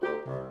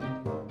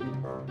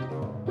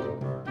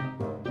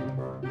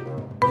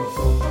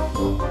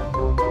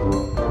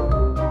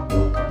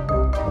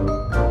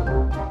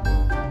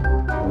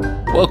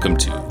Welcome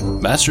to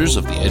Masters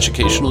of the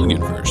Educational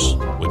Universe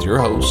with your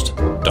host,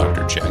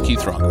 Dr. Jackie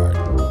Throngard.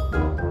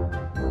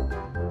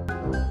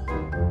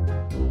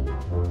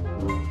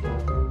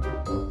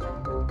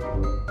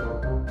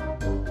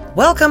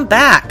 Welcome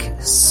back.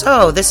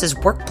 So this is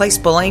Workplace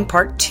Bullying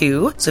Part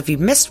 2. So if you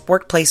missed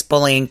Workplace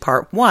Bullying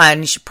Part 1,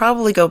 you should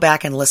probably go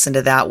back and listen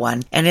to that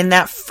one. And in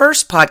that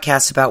first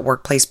podcast about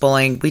workplace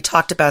bullying, we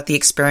talked about the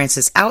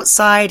experiences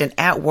outside and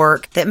at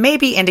work that may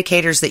be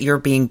indicators that you're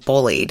being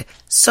bullied.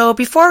 So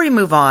before we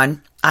move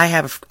on, I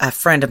have a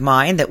friend of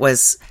mine that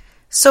was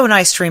so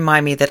nice to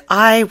remind me that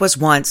I was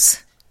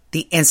once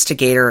the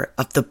instigator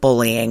of the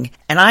bullying.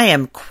 And I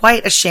am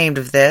quite ashamed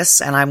of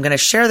this, and I'm going to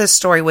share this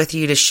story with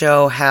you to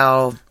show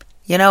how,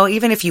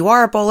 even if you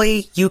are a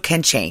bully, you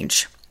can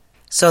change.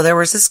 So there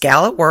was this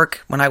gal at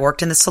work when I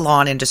worked in the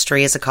salon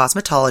industry as a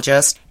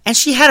cosmetologist, and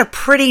she had a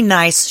pretty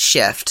nice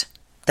shift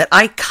that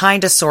I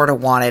kind of sort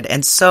of wanted.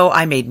 And so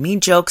I made mean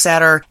jokes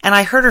at her, and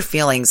I hurt her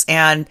feelings.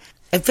 And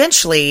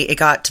eventually it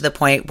got to the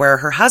point where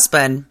her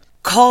husband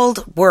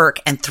called work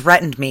and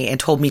threatened me and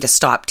told me to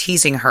stop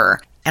teasing her.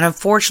 And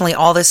unfortunately,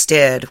 all this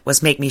did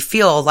was make me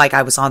feel like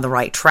I was on the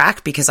right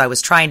track because I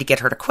was trying to get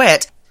her to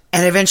quit.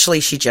 And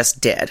eventually she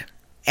just did.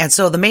 And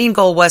so the main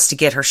goal was to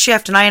get her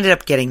shift, and I ended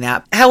up getting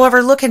that.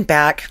 However, looking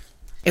back,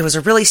 it was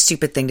a really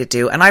stupid thing to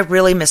do, and I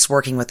really miss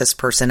working with this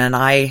person, and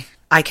I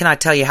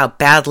cannot tell you how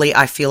badly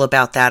I feel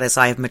about that as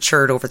I have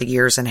matured over the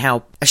years and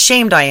how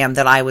ashamed I am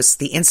that I was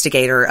the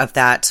instigator of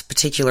that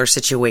particular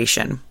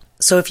situation.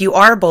 So if you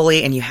are a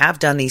bully and you have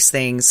done these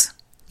things,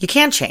 you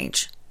can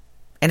change.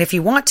 And if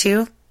you want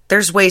to,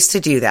 there's ways to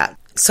do that.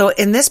 So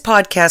in this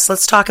podcast,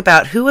 let's talk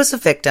about who is a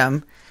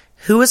victim,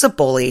 who is a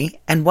bully,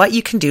 and what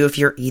you can do if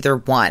you're either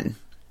one.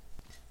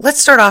 Let's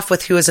start off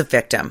with who is a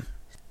victim.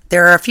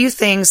 There are a few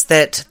things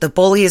that the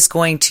bully is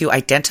going to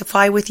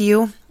identify with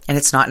you, and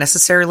it's not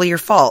necessarily your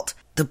fault.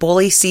 The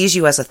bully sees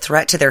you as a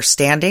threat to their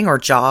standing or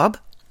job.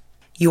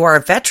 You are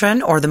a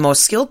veteran or the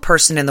most skilled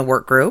person in the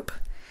work group.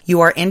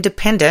 You are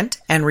independent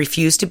and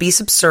refuse to be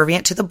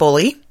subservient to the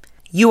bully.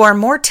 You are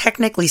more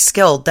technically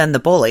skilled than the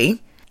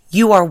bully.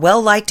 You are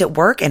well-liked at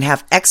work and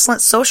have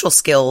excellent social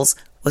skills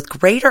with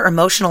greater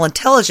emotional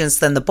intelligence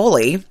than the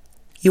bully.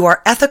 You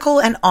are ethical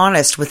and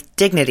honest with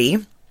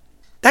dignity.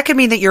 That could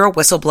mean that you're a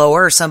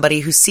whistleblower or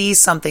somebody who sees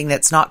something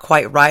that's not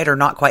quite right or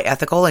not quite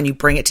ethical, and you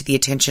bring it to the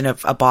attention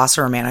of a boss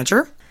or a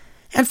manager.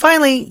 And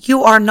finally,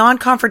 you are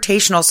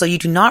non-confrontational, so you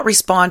do not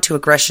respond to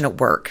aggression at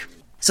work.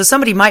 So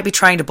somebody might be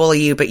trying to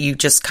bully you, but you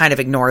just kind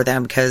of ignore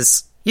them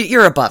because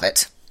you're above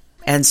it.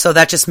 And so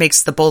that just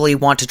makes the bully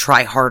want to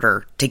try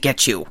harder to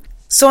get you.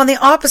 So on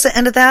the opposite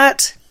end of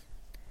that,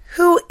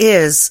 who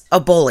is a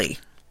bully?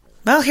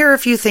 Well, here are a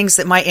few things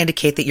that might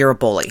indicate that you're a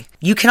bully.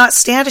 You cannot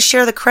stand to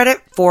share the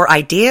credit for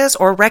ideas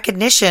or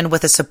recognition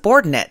with a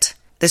subordinate.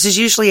 This is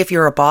usually if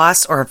you're a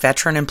boss or a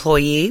veteran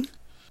employee.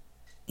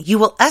 You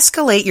will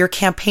escalate your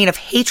campaign of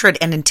hatred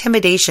and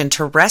intimidation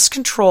to wrest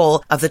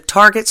control of the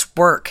target's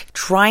work,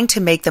 trying to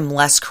make them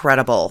less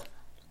credible.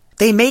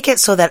 They make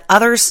it so that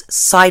others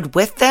side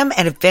with them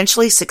and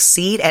eventually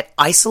succeed at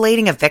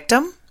isolating a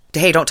victim.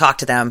 Hey, don't talk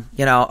to them.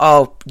 You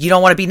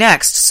don't want to be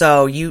next,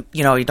 so you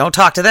don't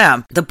talk to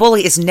them. The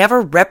bully is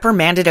never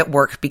reprimanded at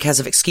work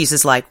because of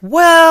excuses like,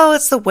 well,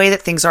 it's the way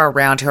that things are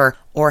around her,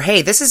 or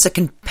hey, this is a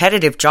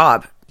competitive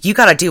job. You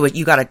got to do what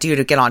you got to do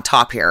to get on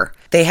top here.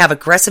 They have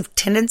aggressive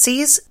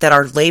tendencies that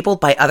are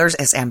labeled by others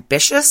as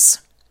ambitious.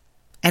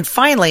 And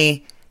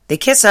finally, they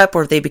kiss up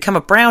or they become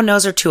a brown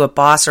noser to a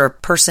boss or a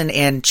person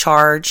in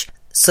charge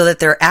so that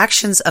their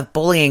actions of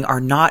bullying are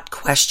not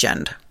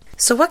questioned.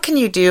 So what can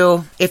you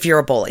do if you're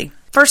a bully?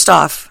 First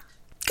off,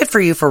 good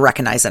for you for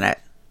recognizing it.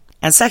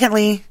 And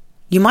secondly,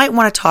 you might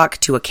want to talk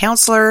to a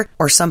counselor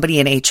or somebody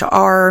in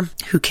HR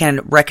who can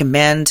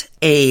recommend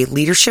a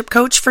leadership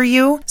coach for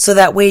you. So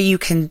that way you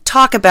can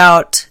talk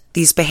about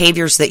these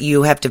behaviors that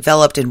you have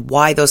developed and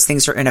why those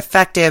things are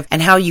ineffective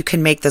and how you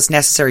can make those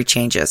necessary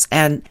changes.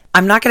 And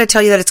I'm not going to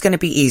tell you that it's going to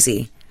be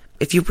easy.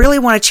 If you really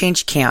want to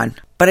change, you can.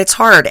 But it's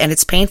hard and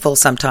it's painful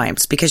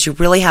sometimes because you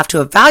really have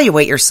to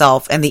evaluate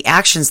yourself and the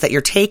actions that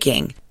you're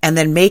taking and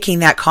then making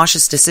that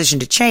conscious decision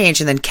to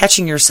change and then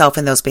catching yourself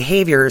in those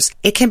behaviors.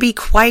 It can be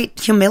quite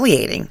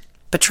humiliating.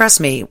 But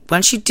trust me,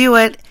 once you do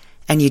it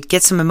and you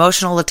get some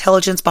emotional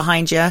intelligence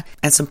behind you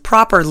and some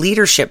proper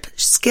leadership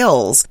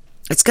skills,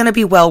 it's going to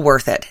be well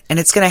worth it. And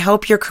it's going to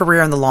help your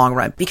career in the long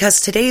run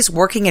because today's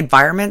working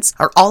environments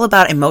are all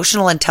about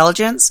emotional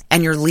intelligence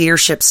and your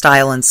leadership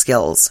style and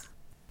skills.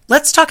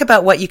 Let's talk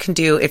about what you can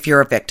do if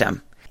you're a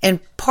victim. In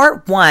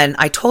part 1,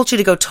 I told you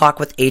to go talk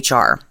with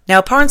HR. Now,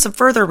 upon some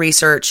further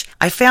research,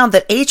 I found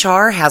that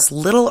HR has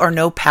little or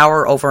no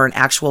power over an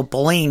actual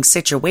bullying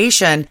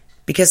situation,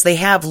 because they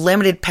have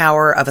limited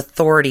power of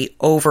authority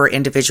over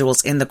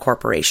individuals in the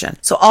corporation.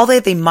 So although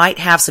they might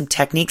have some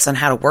techniques on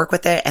how to work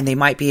with it and they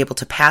might be able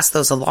to pass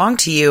those along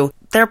to you,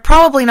 they're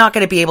probably not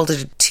going to be able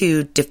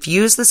to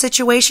diffuse the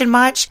situation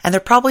much, and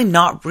they're probably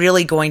not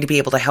really going to be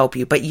able to help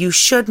you. But you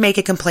should make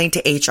a complaint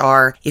to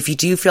HR if you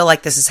do feel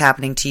like this is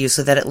happening to you,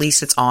 so that at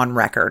least it's on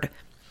record.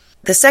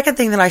 The second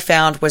thing that I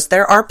found was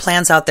there are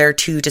plans out there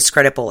to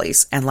discredit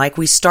bullies. And like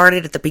we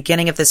started at the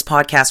beginning of this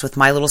podcast with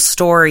my little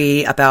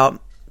story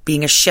about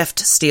being a shift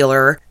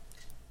stealer,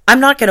 I'm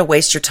not going to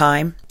waste your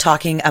time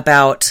talking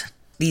about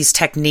these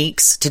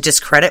techniques to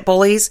discredit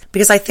bullies,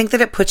 because I think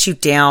that it puts you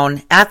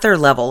down at their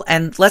level.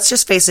 And let's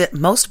just face it,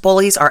 most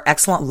bullies are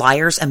excellent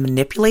liars and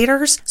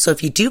manipulators. So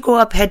if you do go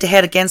up head to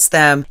head against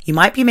them, you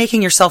might be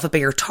making yourself a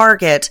bigger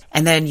target,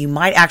 and then you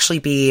might actually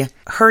be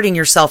hurting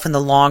yourself in the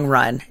long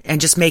run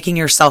and just making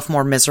yourself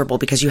more miserable,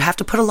 because you have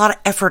to put a lot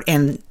of effort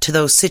into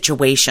those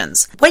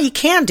situations. What you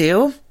can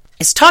do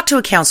is talk to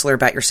a counselor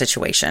about your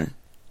situation.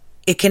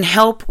 It can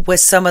help with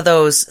some of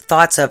those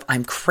thoughts of,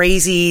 I'm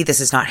crazy,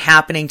 this is not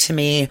happening to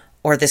me,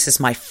 or this is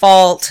my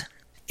fault.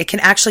 It can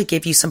actually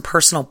give you some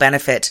personal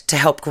benefit to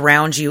help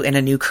ground you in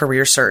a new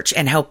career search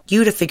and help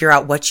you to figure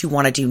out what you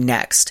want to do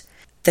next.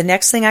 The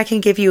next thing I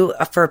can give you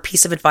for a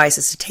piece of advice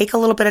is to take a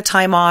little bit of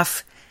time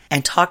off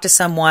and talk to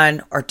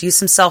someone or do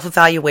some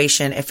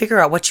self-evaluation and figure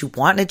out what you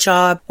want in a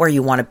job, where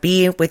you want to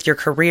be with your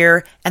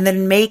career, and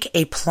then make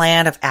a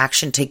plan of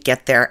action to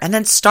get there, and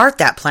then start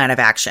that plan of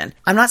action.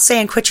 I'm not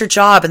saying quit your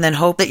job and then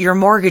hope that your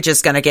mortgage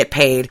is going to get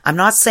paid. I'm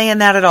not saying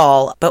that at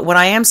all. But what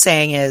I am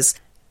saying is,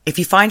 if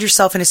you find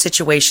yourself in a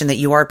situation that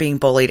you are being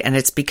bullied and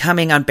it's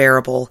becoming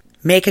unbearable,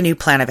 make a new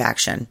plan of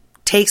action.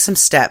 Take some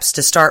steps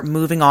to start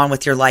moving on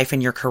with your life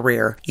and your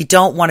career. You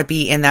don't want to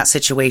be in that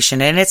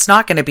situation, and it's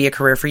not going to be a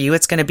career for you.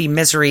 It's going to be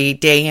misery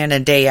day in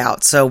and day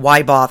out, so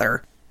why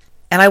bother?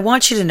 And I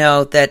want you to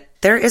know that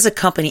there is a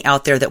company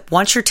out there that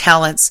wants your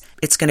talents.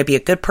 It's going to be a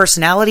good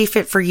personality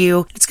fit for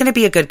you. It's going to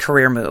be a good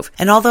career move.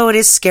 And although it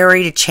is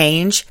scary to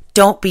change,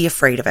 don't be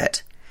afraid of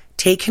it.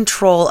 Take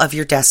control of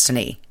your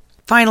destiny.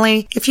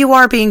 Finally, if you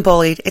are being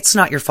bullied, it's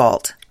not your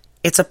fault.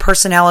 It's a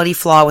personality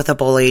flaw with a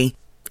bully.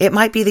 It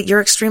might be that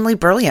you're extremely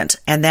brilliant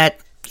and that,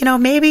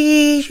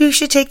 maybe you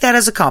should take that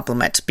as a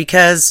compliment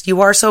because you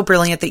are so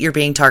brilliant that you're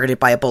being targeted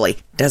by a bully.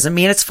 Doesn't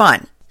mean it's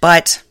fun,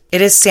 but it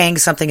is saying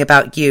something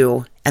about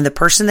you and the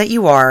person that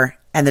you are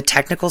and the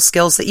technical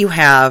skills that you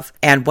have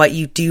and what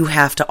you do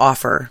have to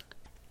offer.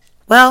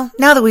 Well,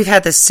 now that we've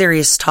had this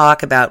serious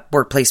talk about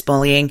workplace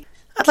bullying,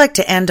 I'd like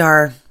to end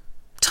our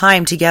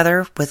time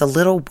together with a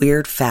little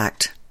weird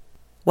fact.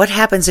 What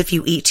happens if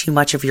you eat too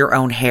much of your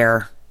own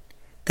hair?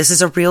 This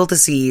is a real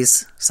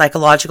disease,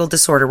 psychological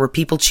disorder where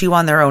people chew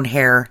on their own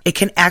hair. It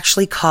can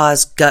actually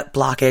cause gut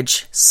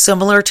blockage,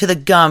 similar to the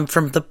gum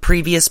from the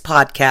previous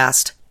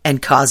podcast, and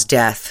cause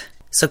death.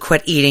 So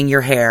quit eating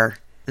your hair.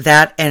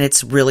 That, and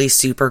it's really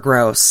super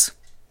gross.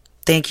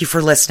 Thank you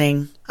for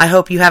listening. I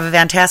hope you have a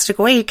fantastic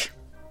week.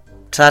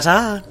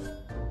 Ta-ta.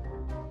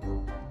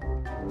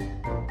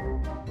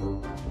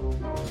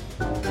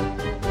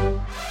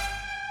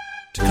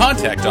 To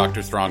contact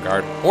Dr.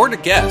 Throngard or to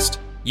guest,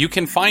 you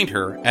can find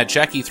her at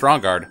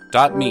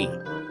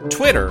JackieThrongard.me,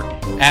 Twitter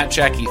at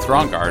Jackie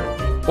Throngard,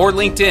 or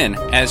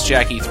LinkedIn as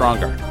Jackie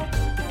Throngard.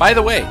 By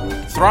the way,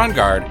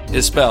 Throngard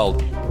is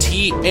spelled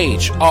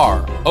Throngard.